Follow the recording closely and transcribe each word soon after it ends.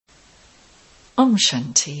Om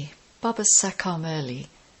Shanti, Baba Sakar Murli,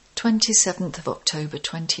 27th of October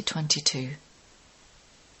 2022.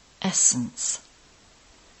 Essence.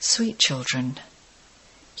 Sweet children,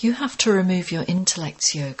 you have to remove your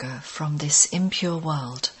intellect's yoga from this impure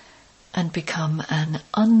world and become an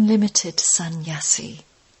unlimited sannyasi.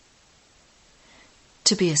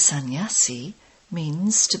 To be a sannyasi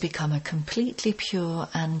means to become a completely pure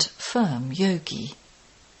and firm yogi.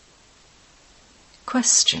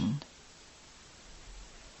 Question.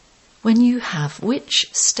 When you have which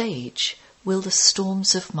stage will the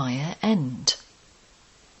storms of Maya end?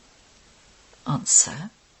 Answer.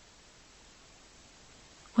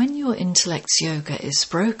 When your intellect's yoga is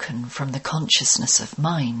broken from the consciousness of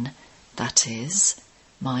mine, that is,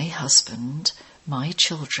 my husband, my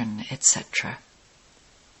children, etc.,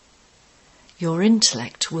 your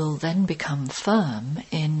intellect will then become firm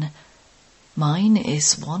in mine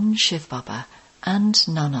is one Shiv Baba and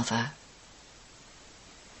none other.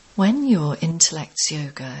 When your intellect's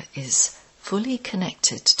yoga is fully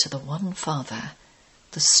connected to the One Father,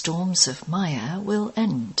 the storms of Maya will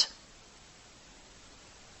end.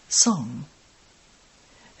 Song.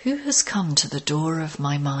 Who has come to the door of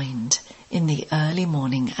my mind in the early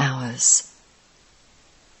morning hours?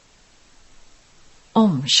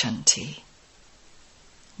 Om Shanti.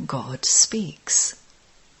 God speaks.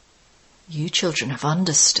 You children have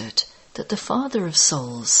understood that the Father of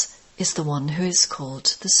Souls is the one who is called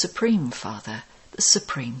the Supreme Father, the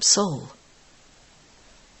Supreme Soul.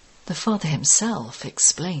 The Father himself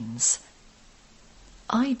explains,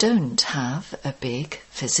 I don't have a big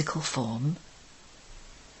physical form.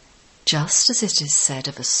 Just as it is said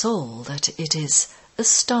of a soul that it is a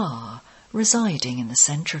star residing in the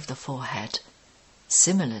centre of the forehead,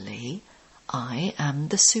 similarly, I am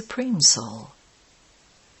the Supreme Soul.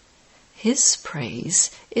 His praise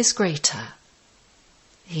is greater.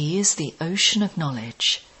 He is the ocean of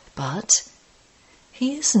knowledge, but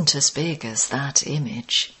he isn't as big as that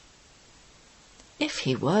image. If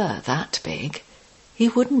he were that big, he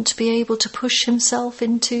wouldn't be able to push himself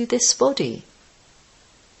into this body.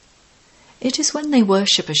 It is when they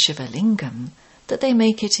worship a Shiva Lingam that they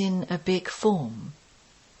make it in a big form.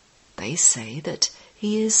 They say that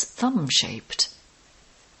he is thumb-shaped.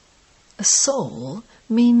 A soul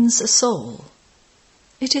means a soul.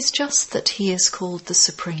 It is just that he is called the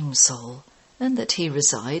Supreme Soul and that he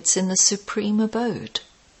resides in the Supreme Abode.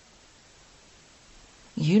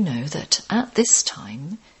 You know that at this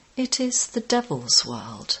time it is the devil's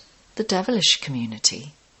world, the devilish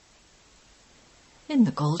community. In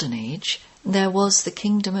the Golden Age there was the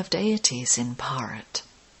kingdom of deities in Bharat.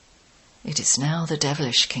 It is now the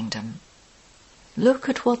devilish kingdom. Look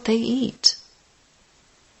at what they eat.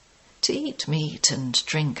 To eat meat and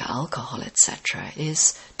drink alcohol, etc.,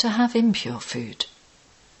 is to have impure food.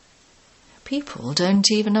 People don't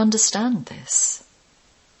even understand this.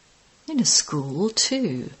 In a school,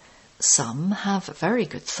 too, some have very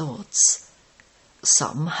good thoughts.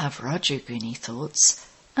 Some have Rajoguni thoughts,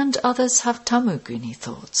 and others have Tamoguni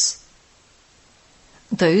thoughts.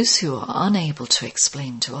 Those who are unable to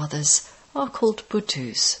explain to others are called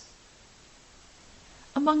Buddhus.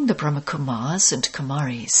 Among the Brahmakumars and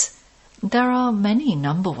Kumaris, there are many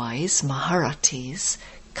number-wise Maharatis,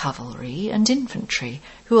 cavalry and infantry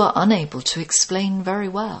who are unable to explain very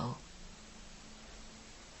well.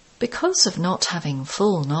 Because of not having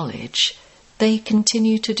full knowledge, they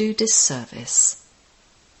continue to do disservice.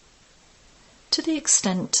 To the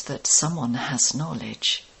extent that someone has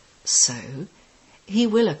knowledge, so he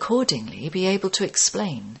will accordingly be able to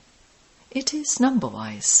explain. It is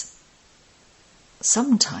number-wise.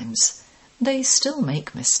 Sometimes they still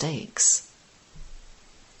make mistakes.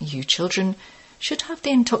 You children should have the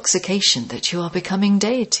intoxication that you are becoming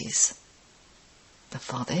deities. The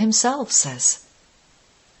Father himself says,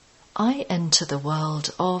 I enter the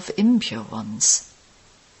world of impure ones.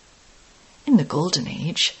 In the Golden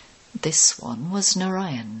Age, this one was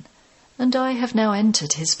Narayan, and I have now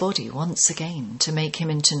entered his body once again to make him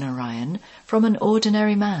into Narayan from an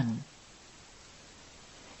ordinary man.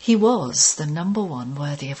 He was the number one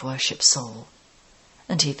worthy of worship soul,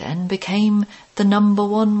 and he then became the number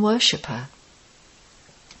one worshipper.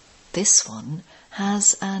 This one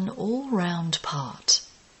has an all-round part.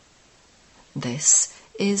 This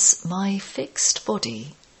is my fixed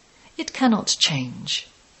body. It cannot change.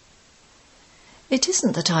 It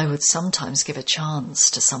isn't that I would sometimes give a chance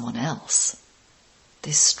to someone else.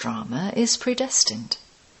 This drama is predestined.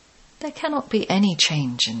 There cannot be any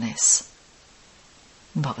change in this.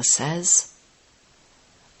 Baba says,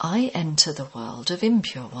 I enter the world of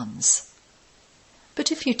impure ones.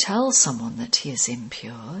 But if you tell someone that he is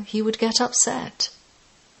impure, he would get upset.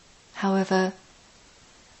 However,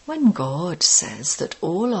 When God says that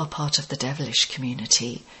all are part of the devilish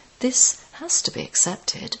community, this has to be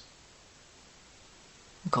accepted.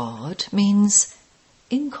 God means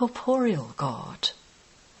incorporeal God,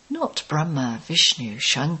 not Brahma, Vishnu,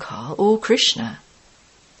 Shankar or Krishna.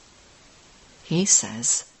 He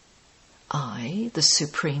says, I, the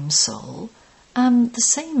Supreme Soul, am the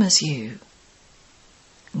same as you.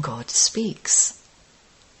 God speaks,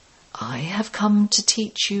 I have come to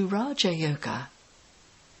teach you Raja Yoga.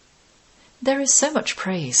 There is so much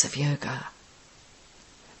praise of yoga.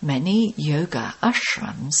 Many yoga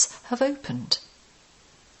ashrams have opened.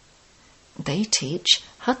 They teach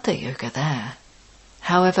Hatha Yoga there.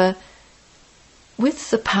 However, with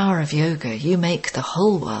the power of yoga, you make the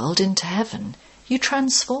whole world into heaven. You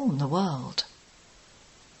transform the world.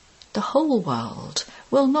 The whole world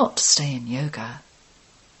will not stay in yoga.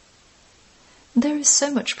 There is so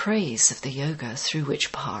much praise of the yoga through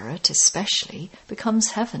which Bharat especially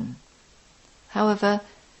becomes heaven. However,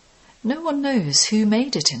 no one knows who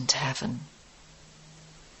made it into heaven.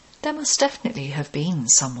 There must definitely have been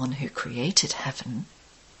someone who created heaven.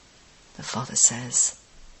 The Father says,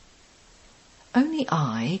 only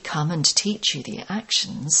I come and teach you the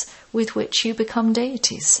actions with which you become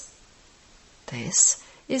deities. This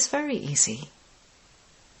is very easy.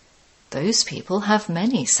 Those people have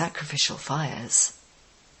many sacrificial fires.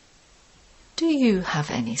 Do you have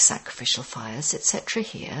any sacrificial fires, etc.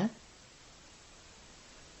 here?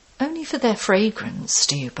 Only for their fragrance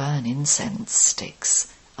do you burn incense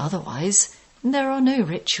sticks. Otherwise, there are no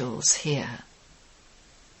rituals here.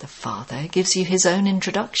 The Father gives you his own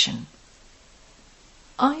introduction.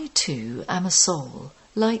 I too am a soul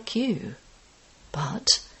like you,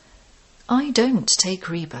 but I don't take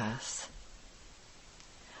rebirth.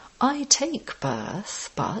 I take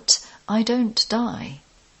birth, but I don't die.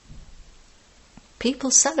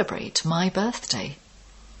 People celebrate my birthday.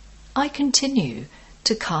 I continue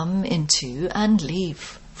to come into and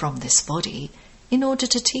leave from this body in order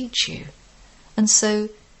to teach you, and so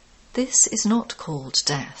this is not called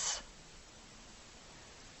death.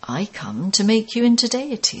 I come to make you into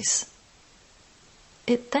deities.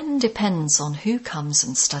 It then depends on who comes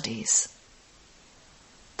and studies.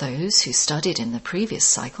 Those who studied in the previous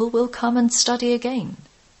cycle will come and study again.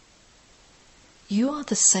 You are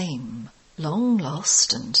the same, long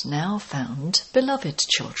lost and now found, beloved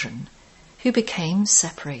children, who became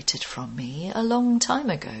separated from me a long time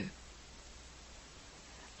ago.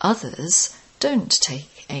 Others don't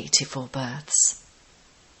take 84 births.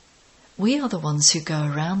 We are the ones who go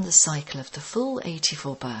around the cycle of the full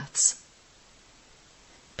 84 births.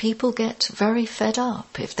 People get very fed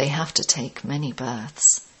up if they have to take many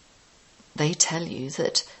births. They tell you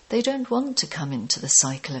that they don't want to come into the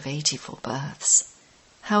cycle of 84 births.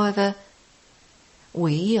 However,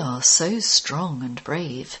 we are so strong and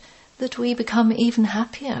brave that we become even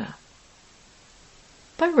happier.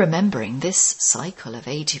 By remembering this cycle of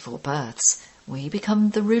 84 births, we become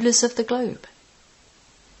the rulers of the globe.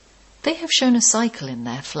 They have shown a cycle in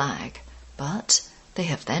their flag, but they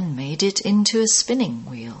have then made it into a spinning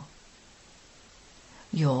wheel.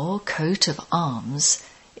 Your coat of arms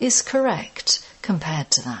is correct compared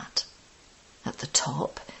to that. At the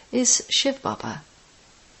top is Shiv Baba.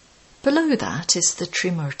 Below that is the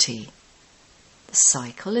Trimurti. The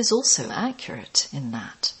cycle is also accurate in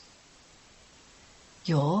that.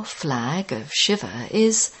 Your flag of Shiva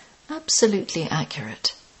is absolutely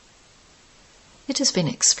accurate. It has been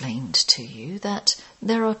explained to you that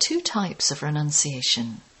there are two types of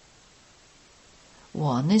renunciation.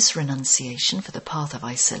 One is renunciation for the path of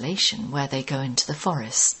isolation, where they go into the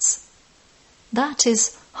forests. That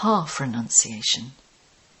is half renunciation.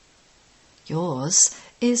 Yours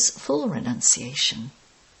is full renunciation.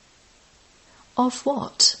 Of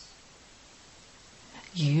what?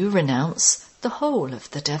 You renounce the whole of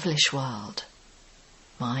the devilish world.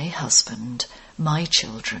 My husband, my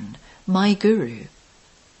children, my guru.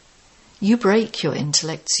 You break your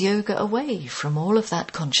intellect's yoga away from all of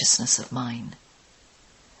that consciousness of mine.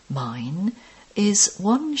 Mine is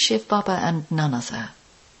one Shiv Baba and none other.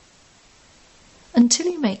 Until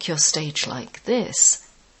you make your stage like this,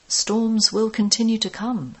 storms will continue to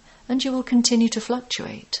come and you will continue to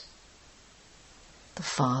fluctuate. The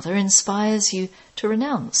Father inspires you to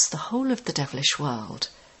renounce the whole of the devilish world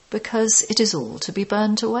because it is all to be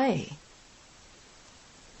burnt away.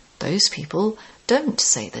 Those people don't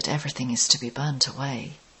say that everything is to be burnt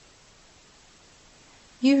away.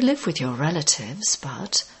 You live with your relatives,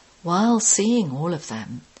 but while seeing all of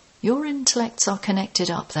them, your intellects are connected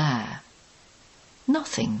up there.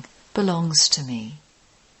 Nothing belongs to me.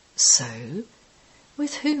 So,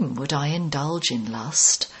 with whom would I indulge in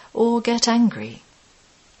lust or get angry?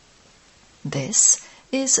 This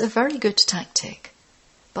is a very good tactic,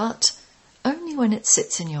 but only when it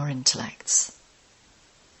sits in your intellects.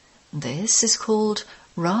 This is called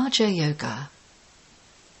Raja Yoga.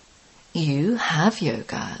 You have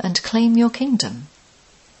yoga and claim your kingdom.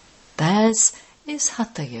 Theirs is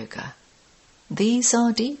Hatha Yoga. These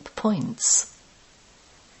are deep points.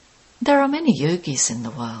 There are many yogis in the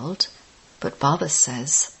world, but Baba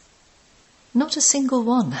says, not a single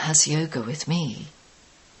one has yoga with me.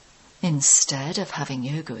 Instead of having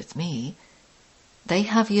yoga with me, they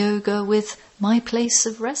have yoga with my place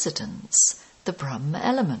of residence, the Brahm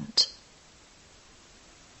element.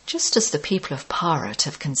 Just as the people of Bharat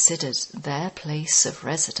have considered their place of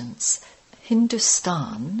residence,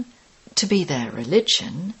 Hindustan, to be their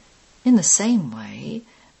religion, in the same way,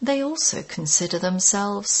 they also consider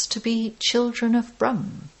themselves to be children of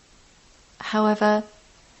Brahm. However,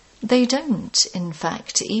 they don't, in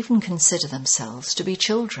fact, even consider themselves to be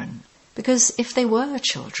children, because if they were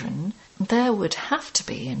children, there would have to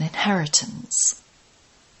be an inheritance.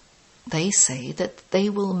 They say that they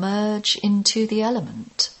will merge into the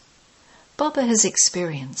element. Baba has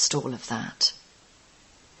experienced all of that.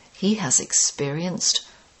 He has experienced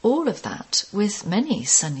all of that with many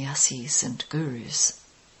sannyasis and gurus.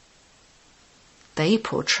 They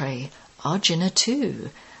portray Arjuna too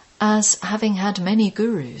as having had many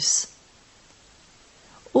gurus.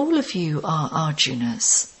 All of you are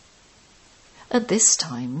Arjunas. At this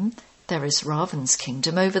time, there is Ravan's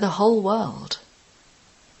kingdom over the whole world.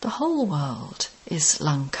 The whole world is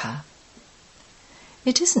Lanka.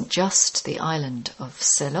 It isn't just the island of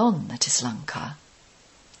Ceylon that is Lanka.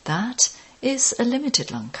 That is a limited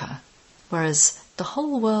Lanka, whereas the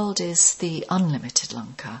whole world is the unlimited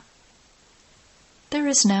Lanka. There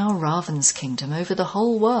is now Ravan's kingdom over the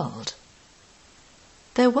whole world.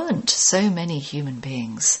 There weren't so many human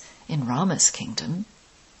beings in Rama's kingdom.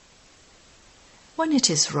 When it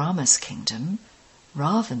is Rama's kingdom,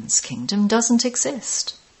 Ravan's kingdom doesn't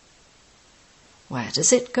exist. Where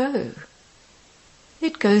does it go?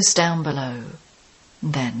 It goes down below.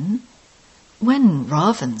 Then, when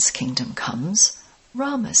Ravan's kingdom comes,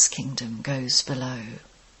 Rama's kingdom goes below.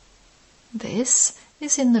 This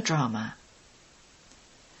is in the drama.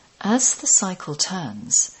 As the cycle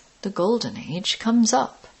turns, the golden age comes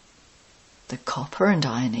up. The copper and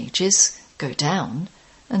iron ages go down,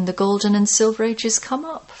 and the golden and silver ages come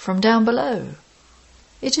up from down below.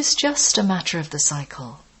 It is just a matter of the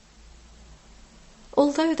cycle.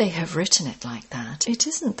 Although they have written it like that, it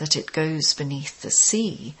isn't that it goes beneath the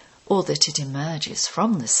sea or that it emerges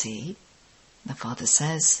from the sea. The Father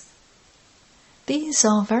says, these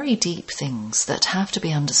are very deep things that have to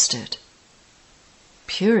be understood.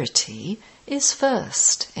 Purity is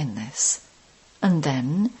first in this, and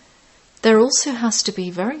then there also has to be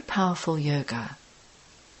very powerful yoga.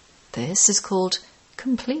 This is called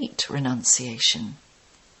complete renunciation.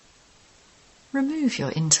 Remove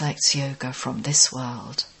your intellect's yoga from this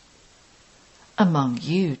world. Among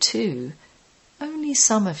you too, only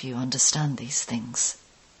some of you understand these things.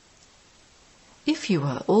 If you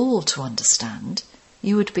were all to understand,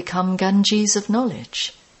 you would become Ganges of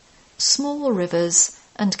knowledge, small rivers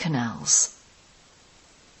and canals.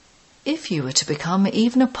 If you were to become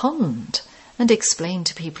even a pond and explain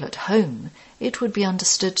to people at home, it would be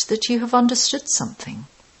understood that you have understood something.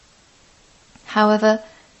 However,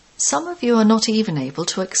 some of you are not even able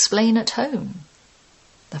to explain at home.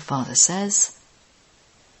 The Father says,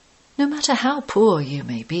 no matter how poor you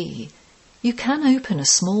may be, you can open a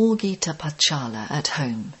small Gita Pathshala at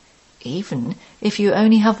home, even if you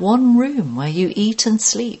only have one room where you eat and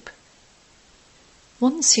sleep.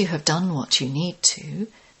 Once you have done what you need to,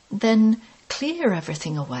 then clear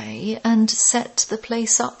everything away and set the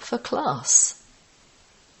place up for class.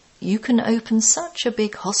 You can open such a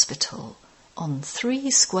big hospital on 3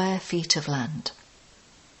 square feet of land.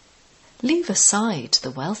 Leave aside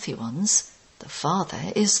the wealthy ones. The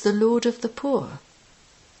Father is the Lord of the poor.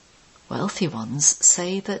 Wealthy ones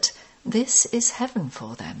say that this is heaven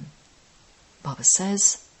for them. Baba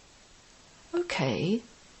says, okay,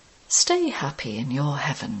 stay happy in your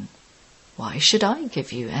heaven. Why should I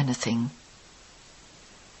give you anything?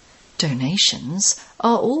 Donations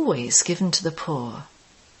are always given to the poor.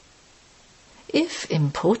 If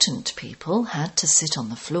important people had to sit on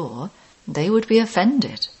the floor, they would be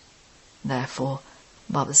offended. Therefore,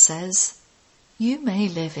 Baba says, you may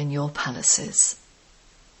live in your palaces.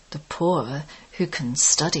 The poor who can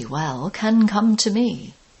study well can come to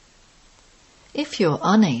me. If you're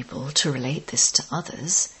unable to relate this to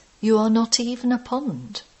others, you are not even a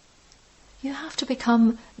pond. You have to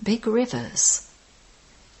become big rivers.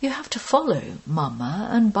 You have to follow Mama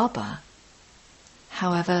and Baba.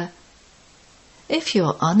 However, If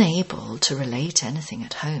you're unable to relate anything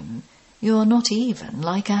at home, you're not even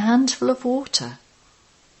like a handful of water.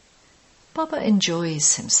 Baba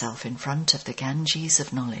enjoys himself in front of the Ganges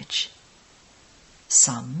of knowledge.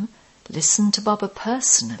 Some listen to Baba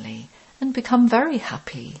personally and become very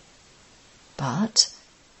happy. But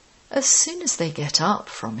as soon as they get up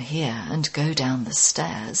from here and go down the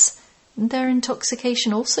stairs, their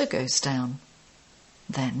intoxication also goes down.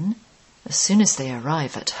 Then, as soon as they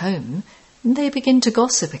arrive at home, they begin to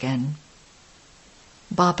gossip again.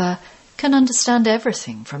 Baba can understand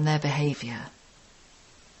everything from their behaviour.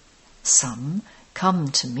 Some come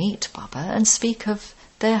to meet Baba and speak of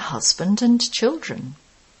their husband and children.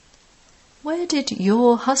 Where did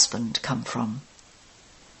your husband come from?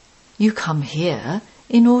 You come here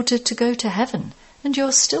in order to go to heaven, and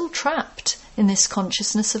you're still trapped in this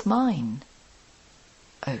consciousness of mine.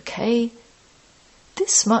 Okay,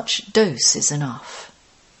 this much dose is enough.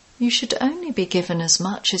 You should only be given as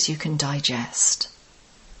much as you can digest.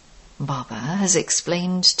 Baba has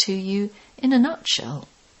explained to you in a nutshell.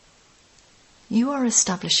 You are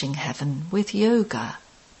establishing heaven with yoga,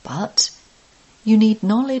 but you need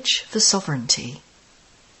knowledge for sovereignty.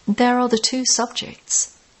 There are the two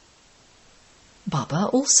subjects. Baba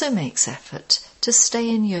also makes effort to stay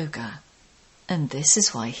in yoga, and this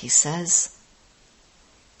is why he says,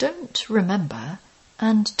 don't remember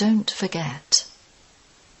and don't forget.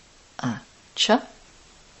 Acha.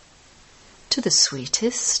 To the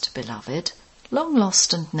sweetest, beloved, long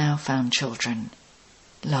lost and now found children,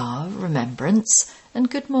 love, remembrance, and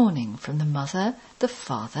good morning from the mother, the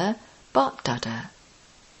father, Bap Dada.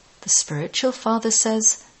 The spiritual father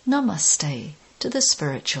says Namaste to the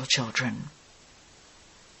spiritual children.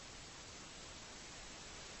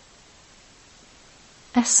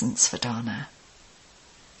 Essence Vedana.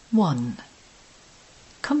 1.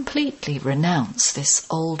 Completely renounce this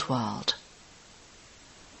old world.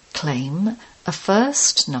 Claim a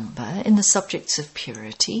first number in the subjects of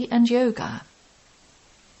purity and yoga.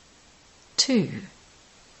 2.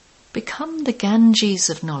 Become the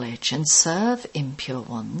Ganges of knowledge and serve impure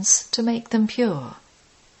ones to make them pure.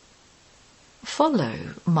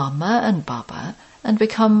 Follow Mama and Baba and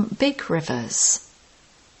become big rivers.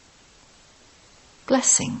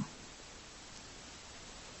 Blessing.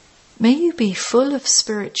 May you be full of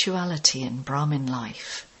spirituality in Brahmin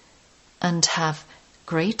life and have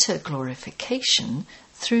greater glorification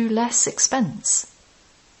through less expense.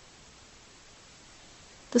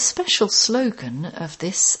 The special slogan of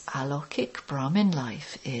this Alokik Brahmin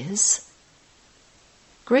life is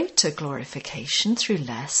greater glorification through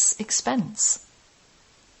less expense.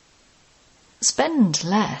 Spend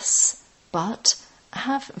less, but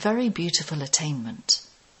have very beautiful attainment.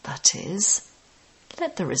 That is,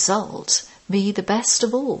 let the result be the best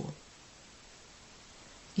of all.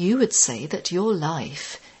 You would say that your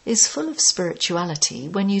life is full of spirituality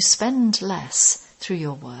when you spend less through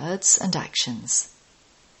your words and actions.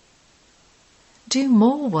 Do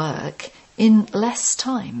more work in less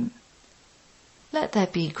time. Let there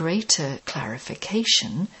be greater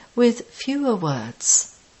clarification with fewer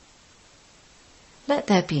words. Let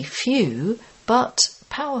there be few but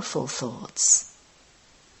powerful thoughts.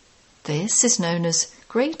 This is known as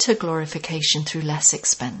greater glorification through less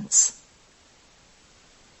expense.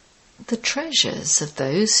 The treasures of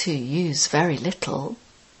those who use very little,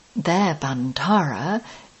 their bandhara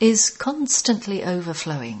is constantly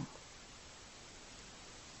overflowing.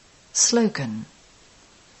 Slogan.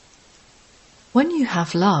 When you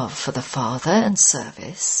have love for the Father and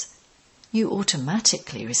service, you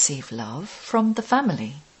automatically receive love from the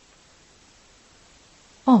family.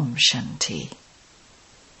 Om Shanti.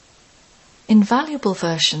 Invaluable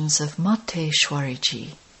versions of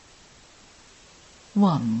Mateshwariji.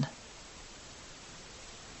 1.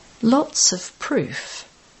 Lots of proof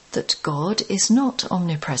that God is not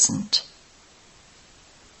omnipresent.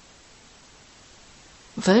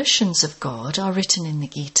 Versions of God are written in the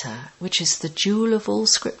Gita, which is the jewel of all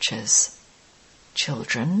scriptures.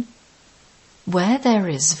 Children, where there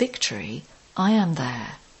is victory, I am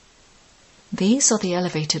there. These are the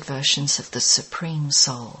elevated versions of the Supreme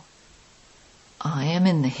Soul. I am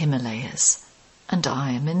in the Himalayas, and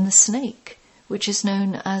I am in the snake, which is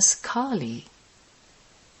known as Kali.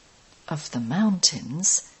 Of the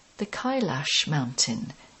mountains, the Kailash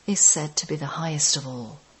mountain is said to be the highest of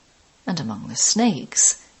all, and among the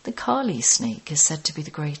snakes, the Kali snake is said to be the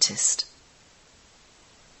greatest.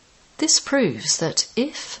 This proves that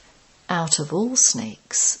if, out of all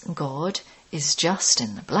snakes, God is just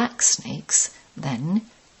in the black snakes, then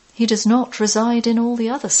he does not reside in all the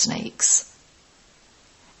other snakes.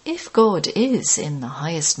 If God is in the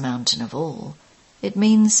highest mountain of all, it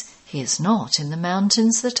means he is not in the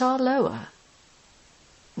mountains that are lower.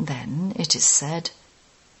 Then it is said,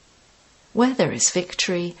 "Where there is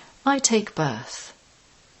victory, I take birth."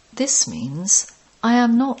 This means I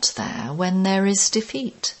am not there when there is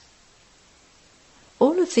defeat.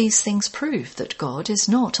 All of these things prove that God is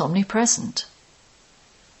not omnipresent.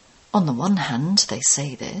 On the one hand, they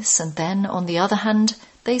say this, and then on the other hand,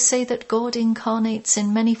 they say that God incarnates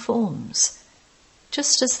in many forms,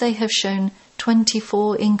 just as they have shown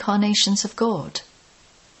 24 incarnations of God.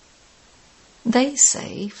 They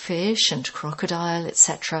say fish and crocodile,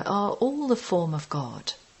 etc., are all the form of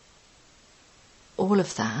God. All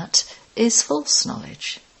of that is false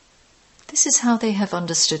knowledge. This is how they have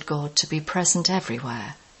understood God to be present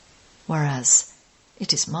everywhere, whereas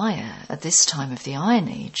it is Maya at this time of the Iron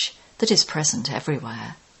Age that is present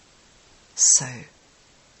everywhere. So,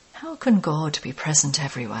 how can God be present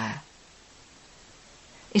everywhere?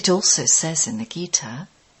 It also says in the Gita,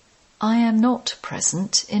 "I am not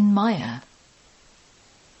present in Maya."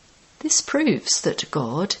 This proves that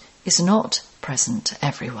God is not present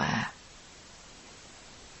everywhere.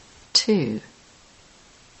 2.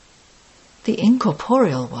 The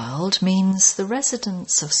incorporeal world means the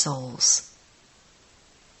residence of souls.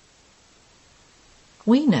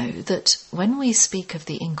 We know that when we speak of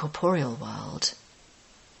the incorporeal world,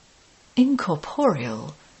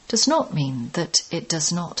 incorporeal does not mean that it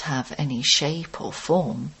does not have any shape or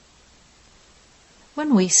form.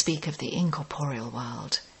 When we speak of the incorporeal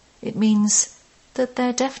world, it means that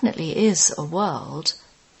there definitely is a world,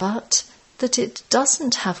 but that it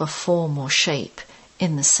doesn't have a form or shape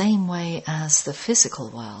in the same way as the physical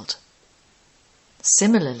world.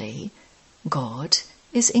 Similarly, God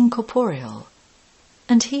is incorporeal,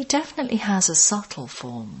 and he definitely has a subtle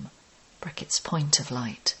form, (point of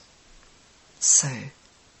light). So,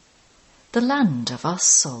 the land of us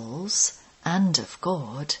souls and of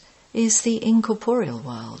God is the incorporeal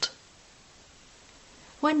world.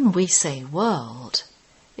 When we say world,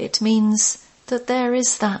 it means that there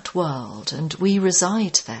is that world and we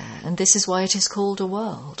reside there, and this is why it is called a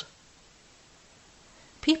world.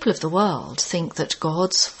 People of the world think that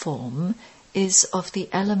God's form is of the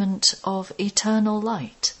element of eternal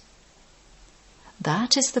light.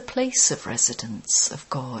 That is the place of residence of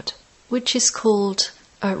God, which is called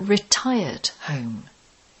a retired home.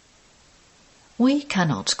 We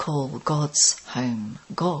cannot call God's home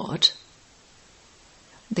God.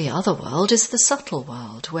 The other world is the subtle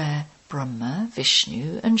world, where Brahma,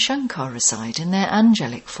 Vishnu and Shankar reside in their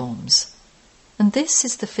angelic forms. And this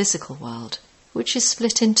is the physical world, which is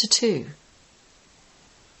split into two.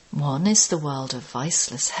 One is the world of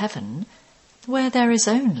viceless heaven, where there is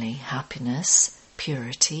only happiness,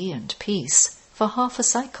 purity and peace for half a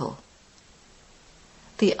cycle.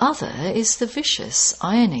 The other is the vicious,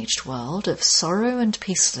 iron-aged world of sorrow and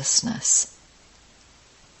peacelessness.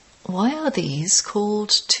 Why are these called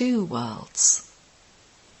two worlds?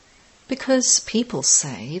 Because people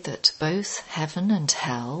say that both heaven and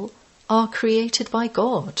hell are created by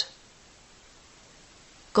God.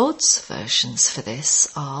 God's versions for this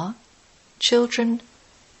are, "Children,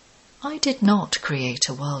 I did not create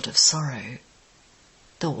a world of sorrow.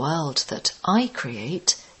 The world that I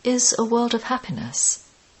create is a world of happiness.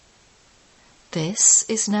 This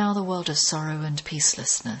is now the world of sorrow and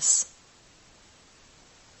peacelessness."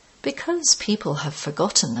 Because people have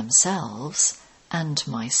forgotten themselves and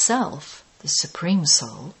myself, the Supreme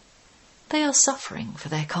Soul, they are suffering for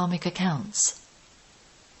their karmic accounts.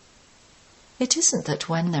 It isn't that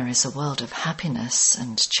when there is a world of happiness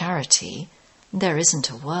and charity, there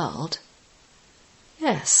isn't a world.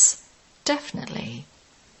 Yes, definitely.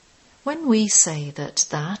 When we say that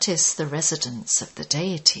that is the residence of the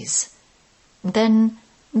deities, then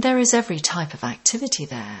there is every type of activity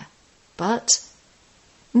there, but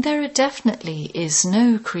there definitely is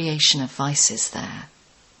no creation of vices there.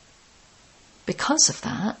 Because of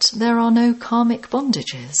that, there are no karmic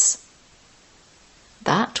bondages.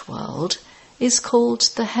 That world is called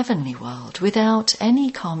the heavenly world without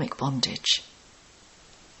any karmic bondage.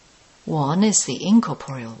 One is the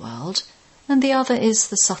incorporeal world, and the other is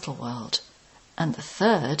the subtle world, and the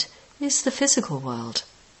third is the physical world.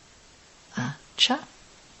 A chapter